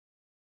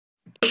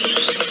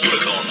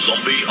Unicorn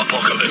Zombie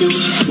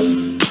Apocalypse.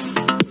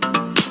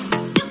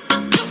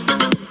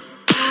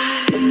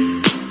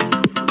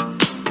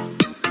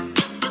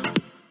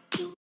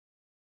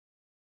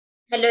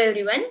 Hello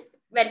everyone,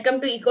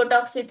 welcome to Eco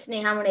Talks with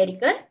Sneha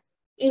Muneriker.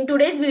 In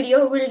today's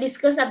video, we will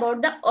discuss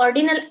about the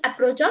ordinal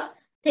approach of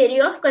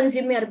theory of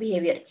consumer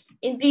behavior.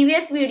 In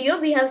previous video,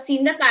 we have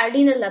seen the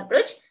cardinal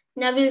approach.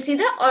 Now we will see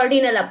the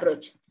ordinal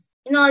approach.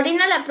 In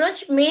ordinal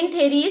approach, main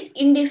theory is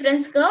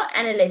indifference curve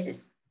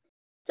analysis.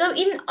 So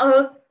in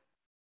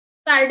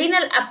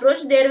cardinal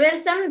approach, there were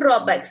some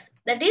drawbacks.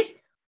 That is,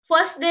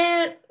 first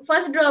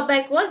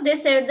drawback was they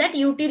said that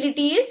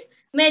utility is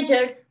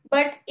measured,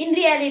 but in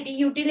reality,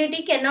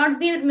 utility cannot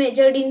be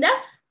measured in the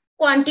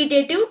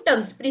quantitative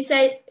terms.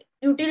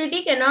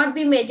 Utility cannot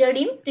be measured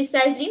in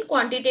precisely in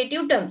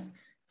quantitative terms.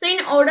 So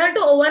in order to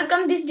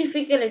overcome this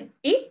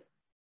difficulty,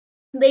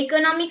 the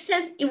economics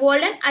has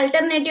evolved an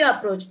alternative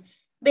approach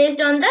based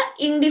on the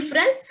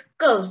indifference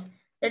curves.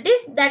 That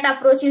is, that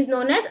approach is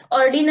known as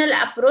ordinal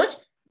approach,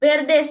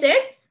 where they said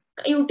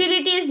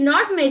utility is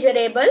not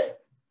measurable.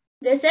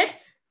 They said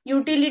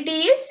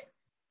utility is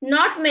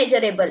not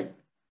measurable,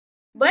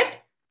 but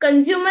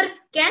consumer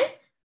can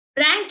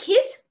rank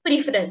his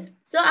preference.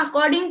 So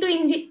according to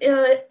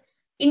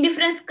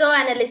indifference curve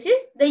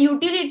analysis, the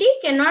utility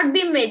cannot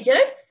be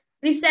measured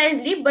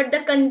precisely, but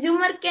the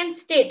consumer can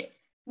state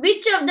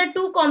which of the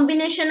two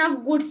combination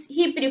of goods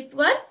he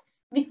prefer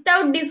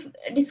without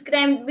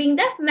describing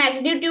the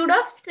magnitude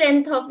of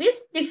strength of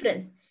his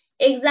preference.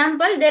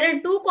 Example, there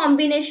are two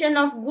combination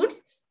of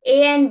goods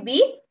A and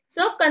B.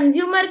 So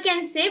consumer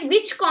can say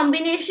which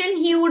combination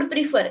he would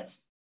prefer,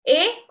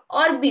 A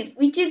or B,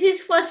 which is his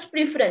first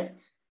preference.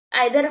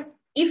 Either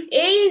if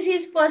A is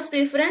his first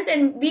preference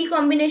and B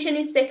combination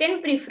is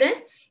second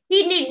preference,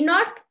 he need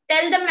not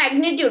tell the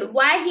magnitude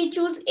why he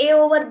choose A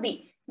over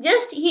B.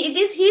 Just it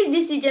is his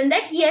decision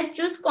that he has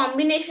choose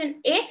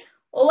combination A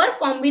over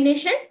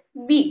combination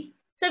B.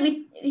 So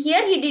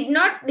here he did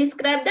not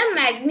describe the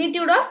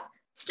magnitude of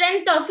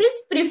strength of his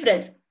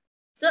preference.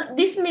 So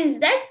this means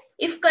that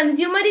if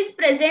consumer is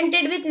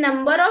presented with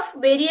number of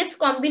various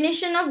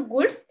combination of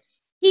goods,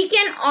 he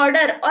can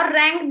order or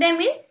rank them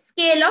in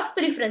scale of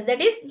preference.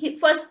 That is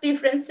first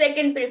preference,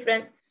 second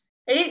preference.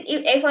 That is,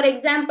 if, for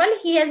example,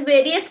 he has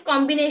various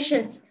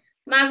combinations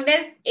marked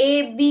as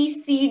A, B,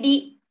 C,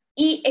 D,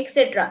 E,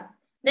 etc.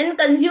 Then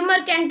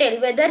consumer can tell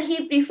whether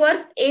he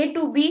prefers A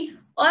to B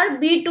or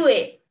B to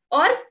A,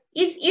 or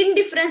is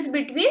indifference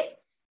between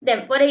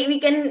them. For we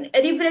can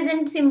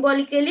represent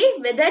symbolically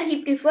whether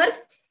he prefers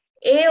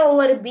A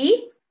over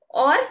B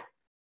or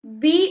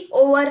B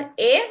over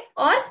A,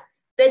 or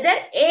whether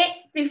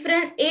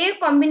A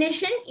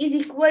combination is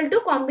equal to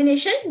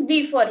combination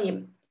B for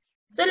him.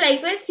 So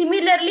likewise,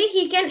 similarly,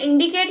 he can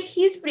indicate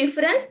his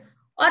preference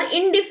or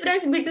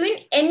indifference between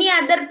any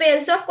other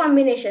pairs of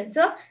combinations.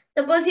 So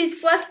suppose his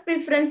first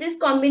preference is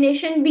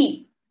combination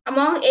B.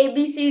 Among A,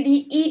 B, C,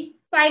 D, E,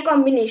 5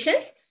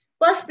 combinations,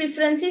 first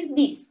preference is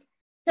B.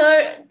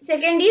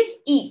 Second is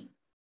E.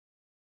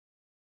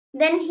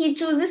 Then he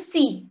chooses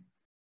C.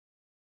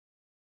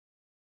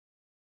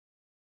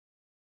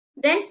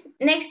 Then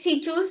next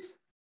he chooses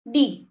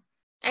D.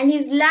 And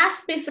his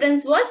last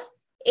preference was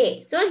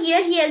A. So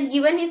here he has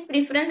given his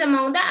preference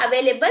among the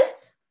available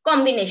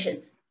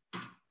combinations.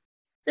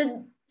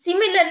 So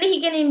similarly,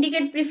 he can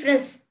indicate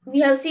preference. We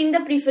have seen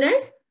the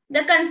preference.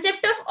 The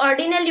concept of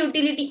ordinal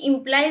utility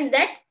implies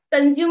that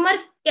consumer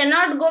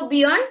cannot go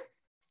beyond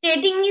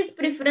stating his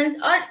preference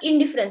or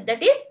indifference.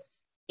 That is,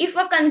 if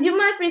a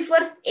consumer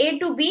prefers A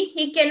to B,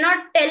 he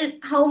cannot tell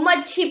how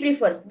much he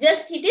prefers.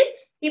 Just it is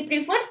he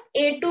prefers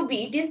A to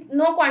B. It is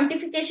no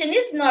quantification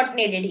is not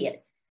needed here.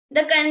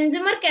 The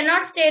consumer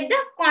cannot state the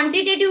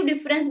quantitative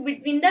difference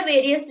between the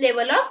various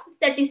level of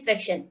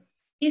satisfaction.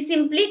 He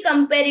simply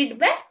compare it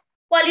by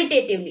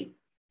qualitatively.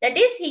 That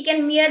is, he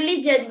can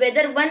merely judge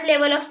whether one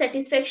level of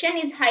satisfaction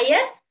is higher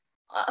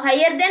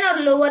than or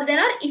lower than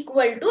or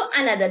equal to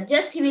another.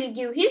 Just he will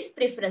give his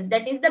preference.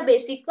 That is the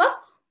basic of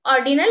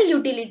ordinal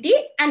utility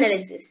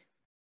analysis.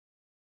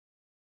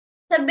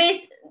 The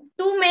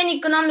two main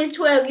economists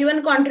who have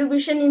given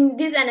contribution in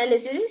this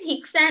analysis is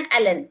Hicks and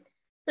Allen.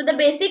 So the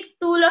basic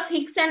tool of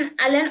Hicks and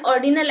Allen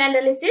ordinal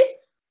analysis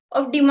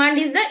of demand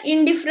is the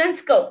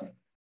indifference curve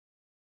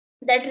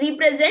that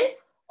represent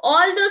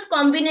all those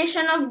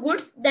combination of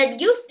goods that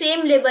give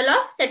same level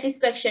of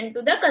satisfaction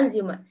to the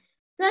consumer.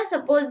 So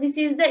suppose this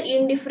is the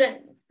indifference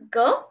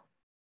curve,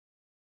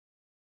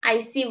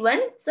 IC1.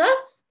 So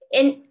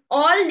in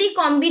all the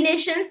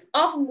combinations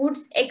of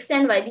goods X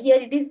and Y, here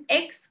it is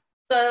X,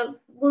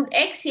 good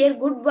X, here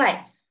good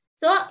Y.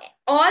 So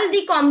all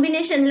the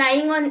combination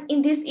lying on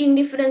in this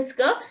indifference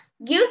curve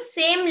gives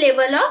same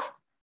level of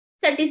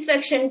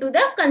satisfaction to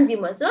the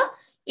consumer. So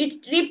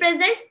it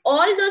represents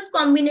all those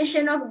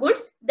combination of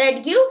goods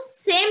that give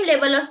same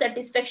level of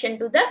satisfaction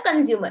to the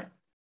consumer.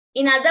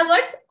 In other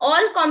words,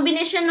 all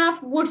combination of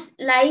goods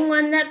lying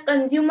on the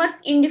consumer's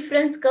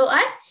indifference curve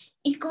are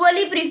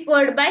equally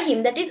preferred by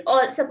him. That is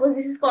all. Suppose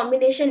this is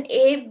combination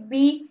A,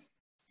 B,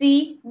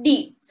 C,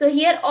 D. So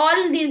here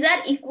all these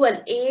are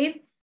equal.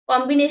 A,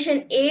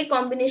 combination A,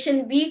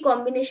 combination B,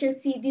 combination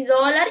C, these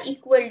all are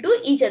equal to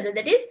each other.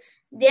 That is,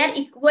 they are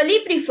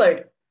equally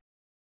preferred.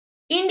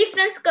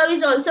 Indifference curve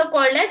is also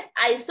called as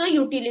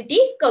iso-utility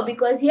curve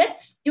because here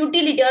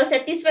utility or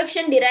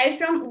satisfaction derived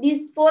from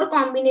these four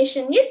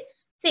combination is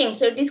same.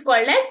 So it is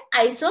called as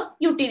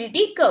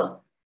iso-utility curve.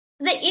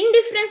 The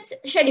indifference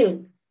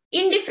schedule.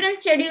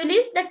 Indifference schedule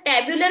is the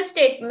tabular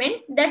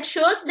statement that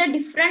shows the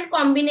different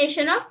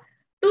combination of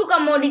two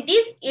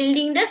commodities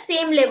yielding the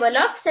same level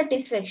of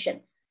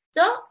satisfaction.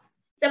 So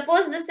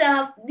suppose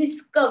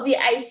this curve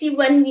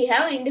IC1 we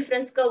have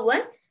indifference curve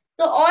 1.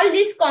 So all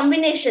these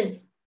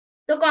combinations.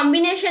 So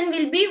combination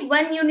will be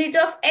 1 unit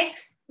of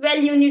X,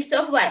 12 units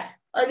of Y,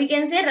 or we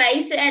can say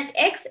rice at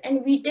X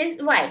and wheat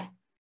is Y.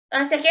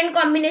 Second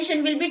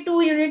combination will be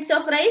 2 units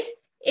of rice,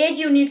 8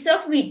 units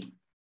of wheat,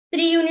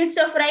 3 units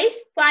of rice,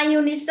 5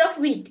 units of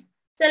wheat.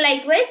 So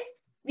likewise,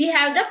 we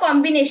have the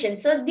combination.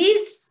 So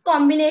this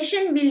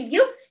combination will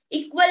give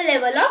equal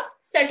level of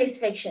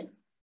satisfaction.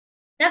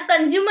 Now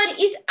consumer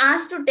is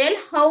asked to tell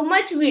how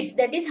much wheat,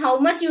 that is how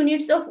much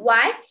units of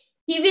Y,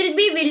 he will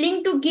be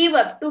willing to give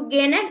up to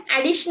gain an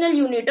additional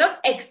unit of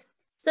X.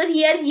 So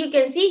here you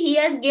can see he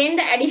has gained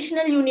the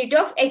additional unit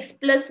of X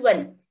plus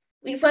 1.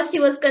 First he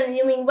was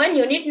consuming 1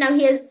 unit, now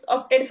he has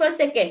opted for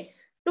second.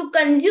 To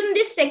consume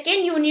this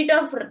second unit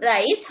of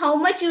rice, how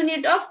much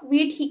unit of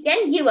wheat he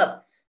can give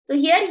up? So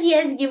here he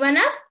has given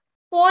up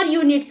 4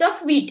 units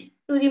of wheat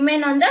to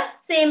remain on the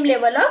same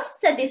level of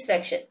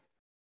satisfaction.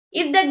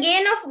 If the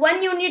gain of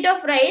 1 unit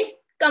of rice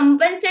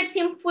compensates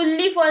him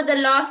fully for the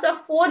loss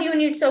of 4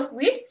 units of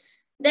wheat,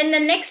 then the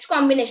next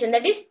combination,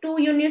 that is 2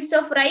 units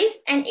of rice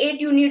and 8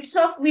 units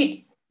of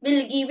wheat,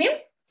 will give him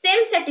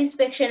same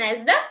satisfaction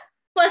as the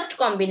first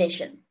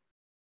combination.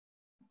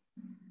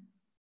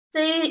 So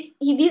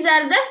these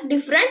are the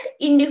different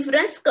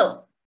indifference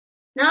curve.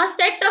 Now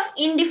set of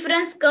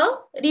indifference curve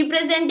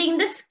representing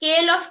the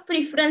scale of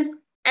preference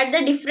at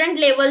the different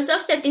levels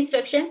of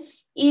satisfaction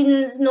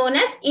is known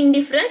as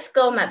indifference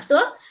curve map.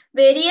 So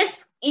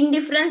various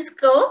indifference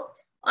curve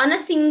on a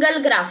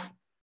single graph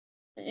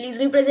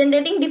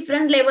representing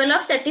different level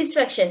of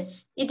satisfaction.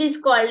 It is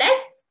called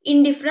as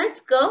indifference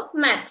curve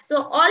map.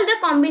 So all the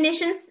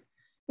combinations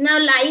now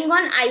lying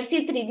on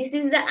IC3, this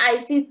is the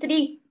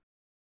IC3,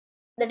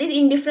 that is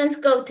indifference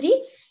curve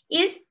 3,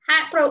 is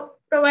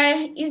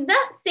the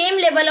same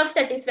level of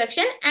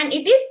satisfaction, and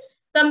it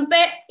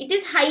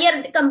is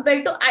higher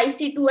compared to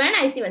IC2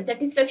 and IC1.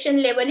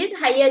 Satisfaction level is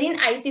higher in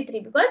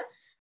IC3 because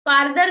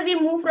farther we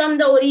move from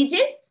the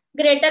origin,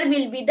 greater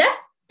will be the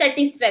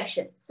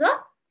satisfaction. So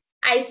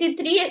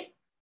IC3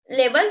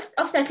 levels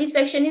of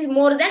satisfaction is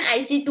more than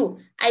IC2.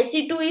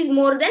 IC2 is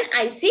more than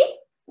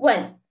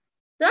IC1.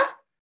 So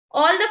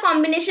all the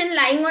combination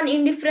lying on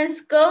indifference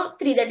curve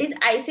 3, that is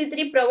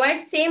IC3,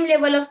 provides same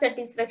level of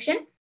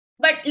satisfaction,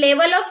 but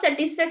level of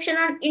satisfaction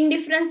on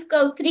indifference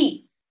curve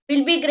 3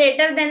 will be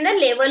greater than the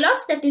level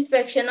of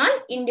satisfaction on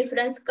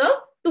indifference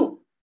curve 2.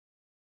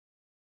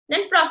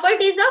 Then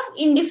properties of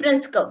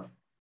indifference curve.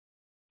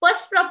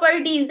 First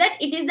property is that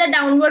it is the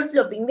downward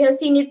sloping. We have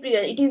seen it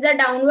previously. It is a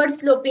downward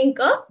sloping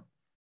curve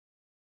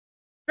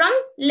from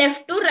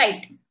left to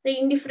right. So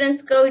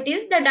indifference curve, it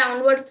is the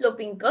downward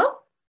sloping curve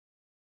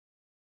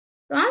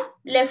from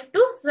left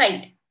to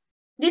right.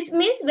 This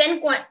means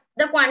when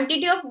the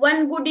quantity of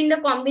one good in the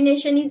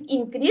combination is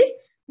increased,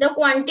 the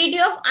quantity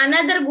of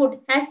another good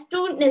has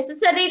to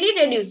necessarily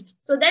reduced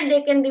so that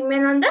they can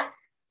remain on the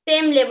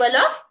same level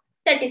of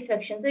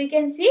satisfaction. So you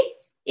can see,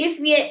 if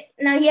we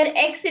now here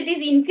X, it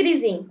is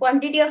increasing,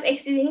 quantity of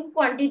X is increasing,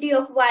 quantity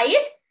of Y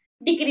is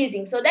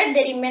decreasing, so that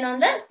they remain on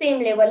the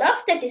same level of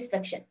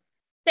satisfaction.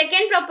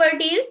 Second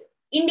property is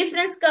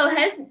indifference curve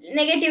has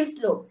negative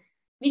slope,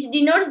 which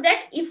denotes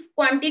that if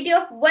quantity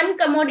of one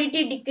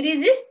commodity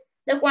decreases,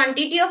 the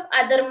quantity of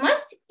other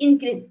must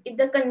increase if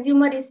the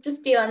consumer is to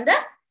stay on the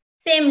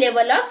same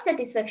level of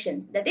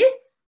satisfaction. That is,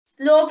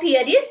 slope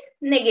here is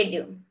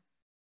negative.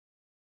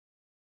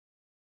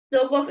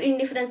 Slope of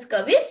indifference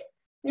curve is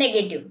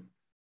negative.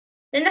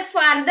 Then the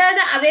farther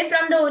away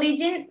from the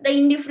origin the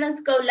indifference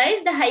curve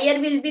lies, the higher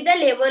will be the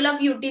level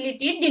of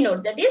utility it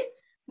denotes. That is,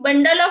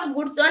 bundle of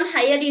goods on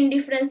higher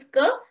indifference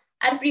curve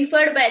are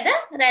preferred by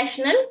the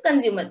rational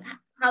consumer.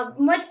 How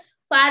much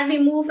far we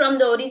move from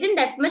the origin,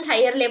 that much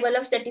higher level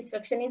of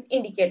satisfaction is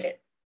indicated.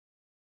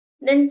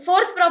 Then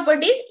fourth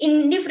property is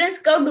indifference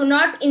curve do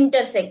not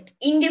intersect.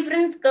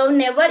 Indifference curve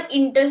never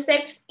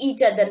intersects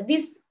each other.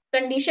 This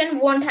condition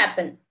won't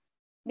happen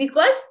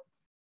because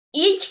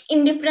each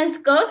indifference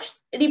curve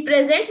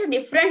represents a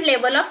different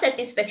level of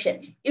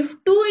satisfaction. If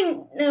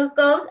two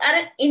curves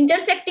are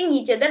intersecting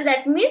each other,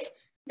 that means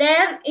they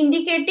are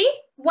indicating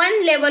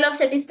one level of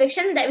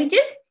satisfaction which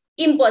is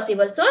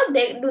impossible. So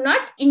they do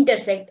not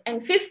intersect.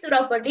 And fifth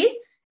property is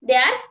they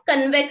are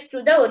convex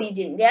to the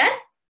origin. They are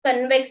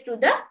convex to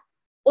the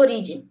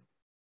origin.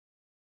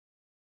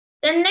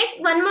 The next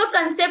one more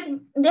concept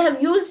they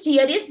have used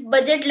here is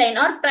budget line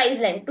or price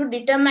line to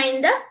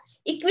determine the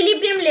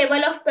equilibrium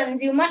level of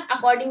consumer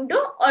according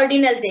to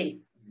ordinal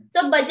theory.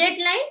 So budget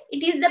line,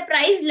 it is the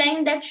price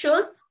line that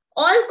shows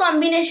all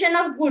combination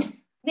of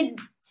goods with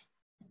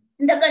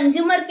the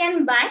consumer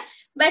can buy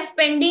by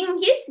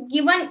spending his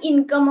given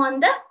income on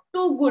the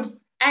two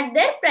goods at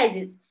their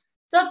prices.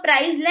 So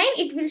price line,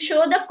 it will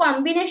show the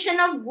combination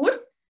of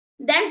goods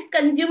that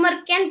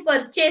consumer can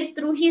purchase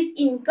through his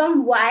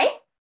income Y,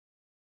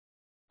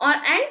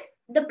 and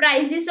the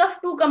prices of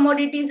two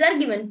commodities are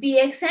given,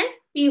 Px and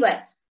Py.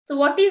 So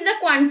what is the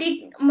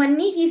quantity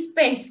money he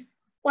spends?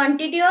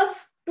 Quantity of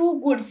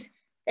two goods,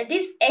 that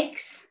is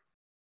X,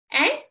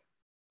 and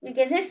we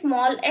can say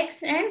small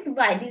x and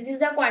y. This is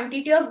the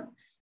quantity of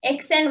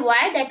X and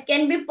Y that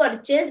can be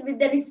purchased with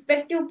the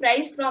respective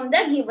price from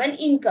the given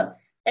income,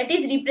 that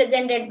is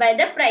represented by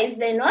the price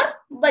line or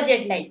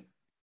budget line.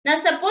 Now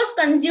suppose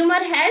consumer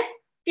has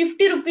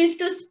 50 rupees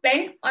to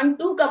spend on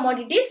two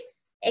commodities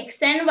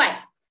X and Y.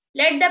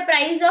 Let the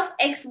price of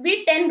X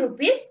be 10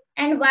 rupees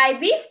and Y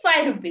be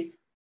 5 rupees.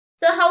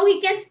 So how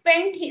he can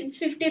spend his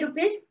 50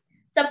 rupees?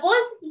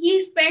 Suppose he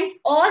spends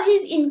all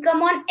his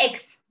income on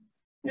X.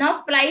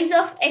 Now price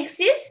of X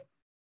is,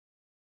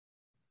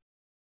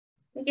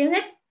 we can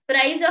say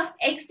price of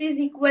X is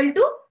equal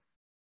to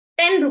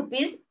 10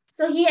 rupees.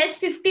 So he has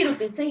 50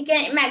 rupees. So he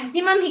can,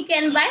 maximum he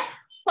can buy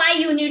 5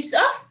 units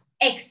of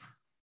X.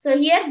 So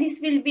here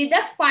this will be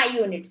the 5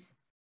 units.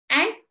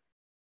 And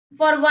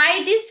for Y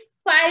it is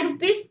 5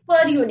 rupees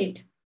per unit.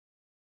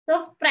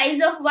 So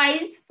price of Y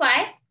is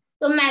 5.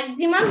 So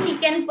maximum he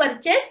can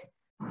purchase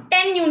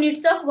 10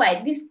 units of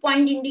Y. This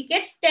point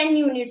indicates 10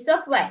 units of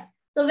Y.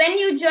 So when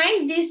you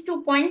join these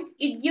 2 points,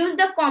 it gives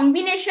the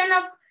combination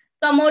of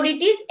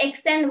commodities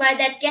X and Y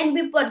that can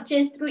be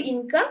purchased through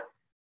income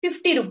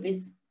 50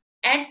 rupees.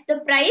 At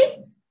the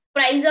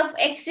price of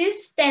X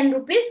is 10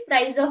 rupees,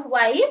 price of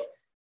Y is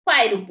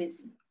 5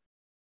 rupees.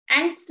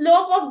 And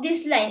slope of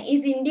this line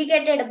is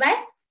indicated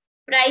by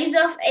price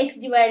of X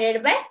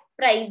divided by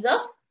price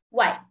of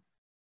Y.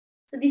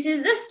 So this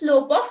is the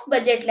slope of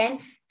budget line,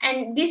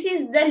 and this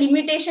is the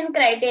limitation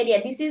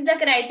criteria. This is the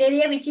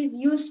criteria which is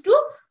used to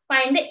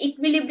find the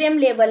equilibrium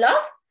level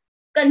of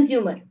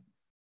consumer.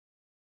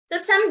 So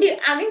some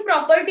again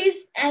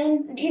properties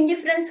and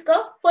indifference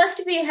curve.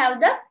 First we have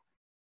the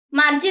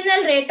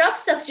marginal rate of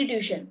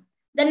substitution.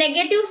 The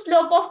negative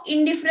slope of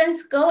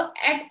indifference curve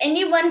at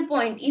any one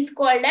point is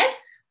called as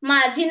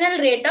marginal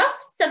rate of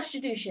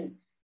substitution.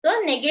 So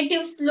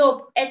negative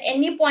slope at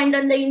any point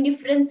on the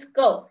indifference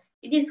curve,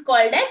 it is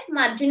called as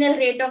marginal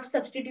rate of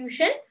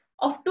substitution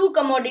of two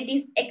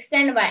commodities X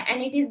and Y,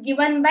 and it is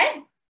given by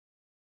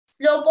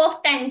slope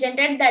of tangent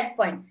at that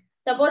point.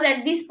 Suppose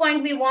at this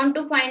point we want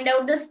to find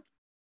out the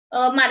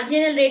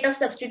marginal rate of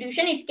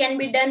substitution. It can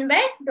be done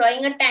by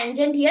drawing a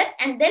tangent here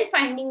and then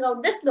finding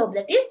out the slope,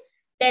 that is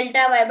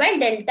delta Y by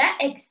delta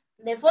X.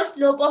 Therefore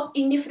slope of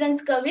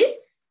indifference curve is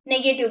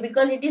negative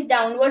because it is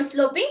downward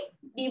sloping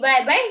dy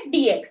by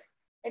dx.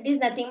 That is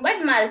nothing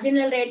but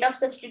marginal rate of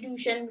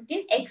substitution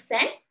between X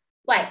and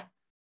Y.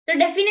 So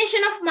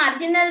definition of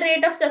marginal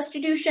rate of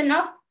substitution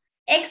of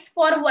X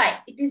for Y,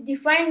 it is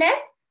defined as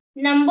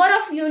number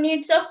of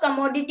units of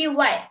commodity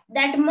Y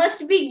that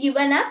must be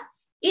given up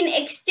in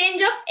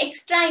exchange of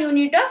extra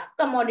unit of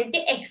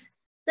commodity X.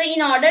 So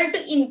in order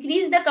to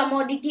increase the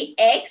commodity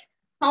X,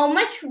 how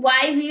much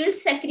Y we will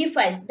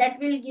sacrifice, that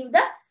will give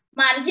the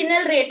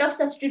marginal rate of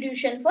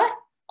substitution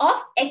of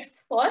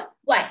X for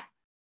Y,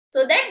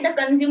 so that the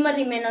consumer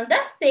remain on the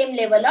same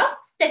level of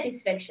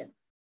satisfaction.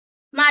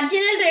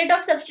 Marginal rate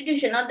of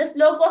substitution or the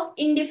slope of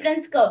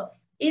indifference curve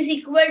is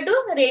equal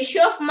to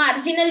ratio of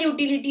marginal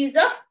utilities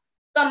of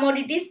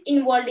commodities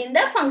involved in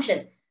the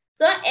function.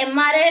 So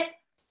MRA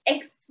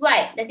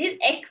XY, that is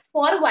X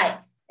for Y,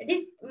 that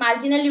is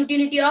marginal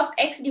utility of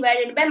X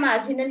divided by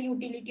marginal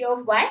utility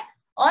of Y,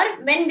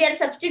 or when we are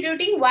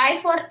substituting Y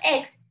for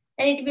X,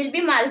 then it will be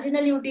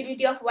marginal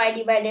utility of Y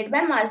divided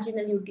by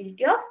marginal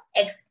utility of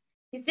X.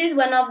 This is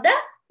one of the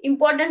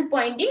important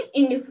point in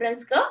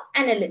indifference curve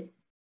analysis.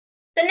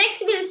 So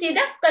next we will see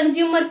the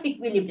consumer's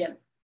equilibrium.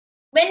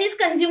 When is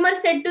consumer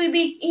said to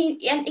be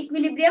in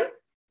equilibrium?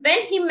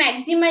 When he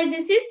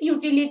maximizes his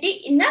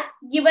utility in a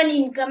given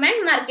income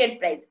and market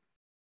price.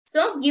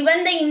 So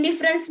given the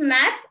indifference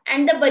map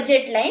and the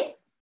budget line,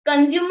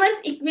 consumer's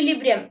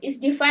equilibrium is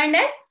defined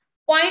as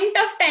point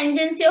of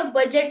tangency of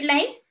budget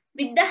line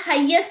with the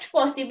highest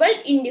possible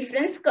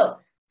indifference curve.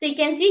 So you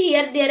can see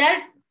here there are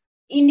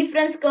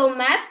indifference curve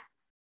map.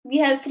 We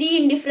have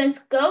 3 indifference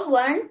curve,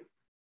 1,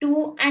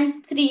 2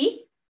 and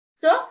 3.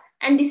 So,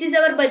 and this is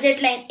our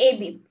budget line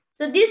AB.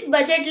 So this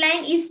budget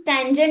line is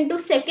tangent to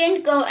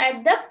second curve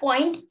at the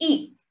point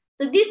E.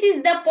 So this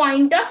is the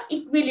point of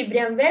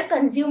equilibrium where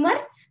consumer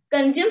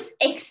consumes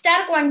X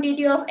star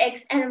quantity of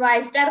X and Y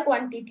star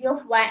quantity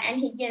of Y, and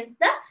he gains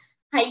the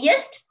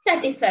highest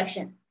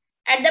satisfaction.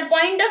 At the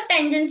point of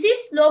tangency,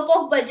 slope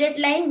of budget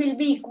line will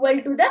be equal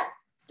to the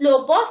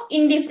slope of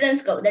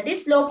indifference curve. That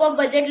is, slope of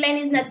budget line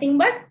is nothing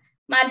but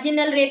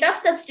marginal rate of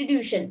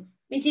substitution,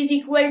 which is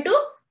equal to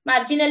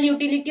marginal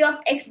utility of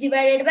X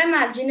divided by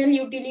marginal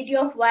utility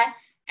of Y,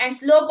 and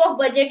slope of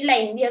budget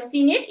line, we have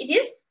seen it, it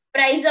is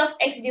price of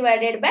X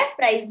divided by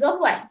price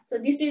of Y. So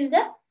this is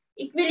the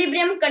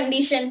equilibrium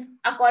condition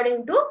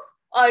according to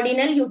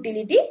ordinal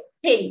utility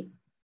theory.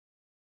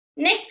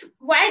 Next,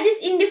 why this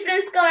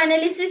indifference curve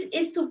analysis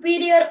is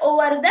superior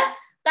over the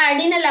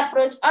cardinal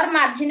approach or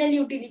marginal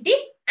utility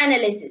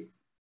analysis.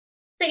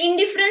 So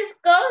indifference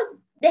curve,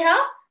 they have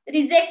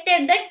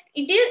rejected that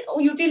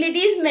utility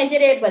is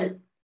measurable,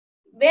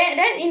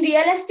 whereas in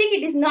realistic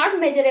it is not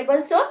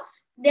measurable. So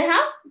they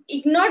have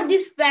ignored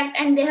this fact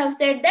and they have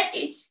said that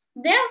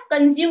the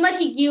consumer,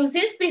 he gives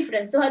his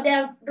preference. So they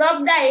have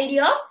dropped the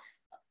idea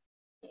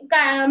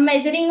of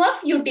measuring of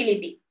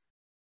utility.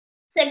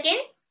 Second,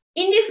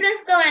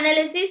 indifference curve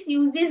analysis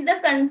uses the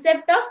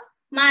concept of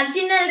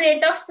marginal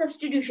rate of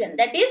substitution,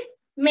 that is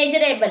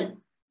measurable.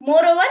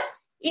 Moreover,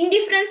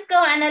 indifference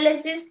curve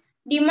analysis,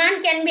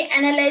 demand can be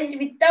analyzed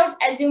without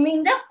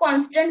assuming the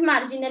constant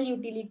marginal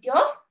utility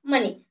of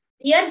money.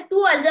 Here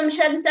two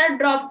assumptions are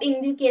dropped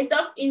in the case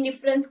of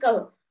indifference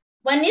curve.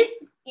 One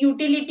is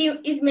utility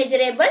is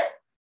measurable.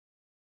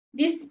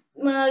 This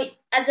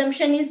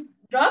assumption is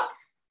dropped,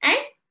 and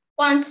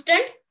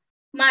constant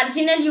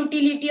marginal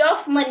utility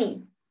of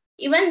money.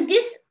 Even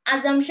this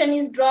assumption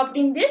is dropped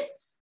in this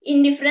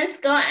indifference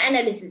curve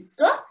analysis.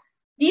 So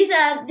this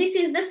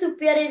is the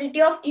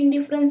superiority of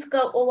indifference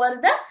curve over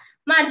the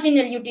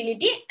marginal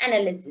utility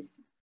analysis.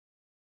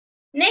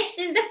 Next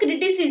is the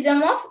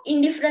criticism of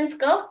indifference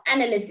curve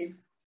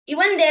analysis.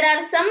 Even there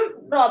are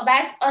some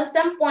drawbacks or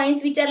some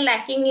points which are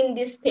lacking in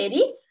this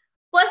theory.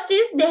 First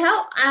is they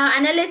have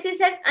analysis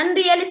has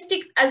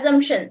unrealistic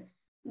assumption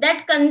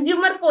that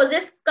consumer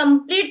possesses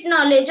complete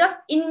knowledge of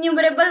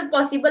innumerable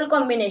possible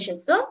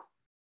combinations. So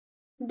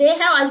they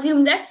have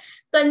assumed that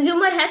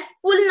consumer has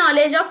full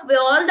knowledge of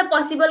all the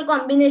possible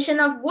combination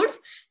of goods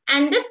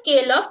and the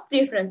scale of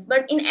preference.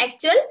 But in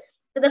actual,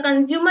 the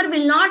consumer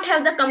will not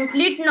have the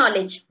complete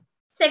knowledge.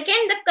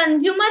 Second, the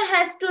consumer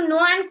has to know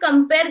and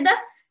compare the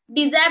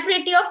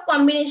desirability of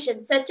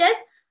combinations such as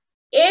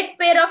 8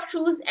 pair of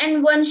shoes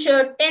and 1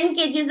 shirt, 10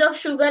 kgs of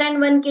sugar and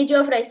 1 kg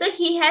of rice. So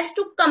he has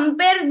to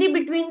compare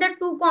between the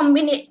two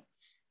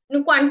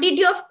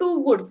quantity of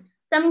two goods.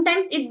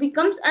 Sometimes it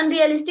becomes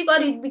unrealistic or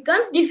it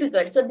becomes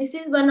difficult. So this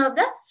is one of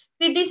the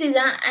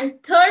criticism.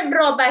 And third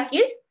drawback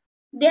is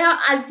they have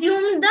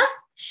assumed the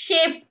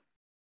shape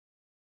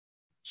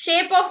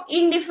of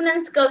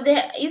indifference curve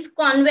is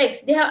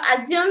convex. They have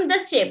assumed the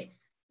shape.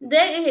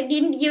 They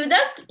didn't give the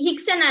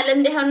Hicks and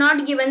Allen. They have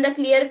not given the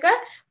clear-cut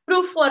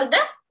proof for the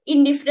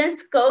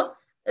indifference curve,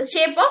 the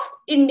shape of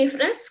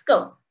indifference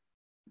curve.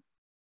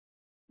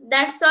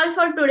 That's all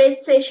for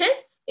today's session.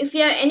 If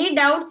you have any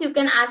doubts, you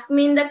can ask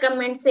me in the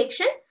comment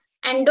section.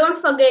 And don't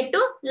forget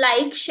to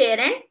like, share,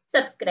 and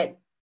subscribe.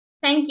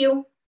 Thank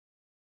you.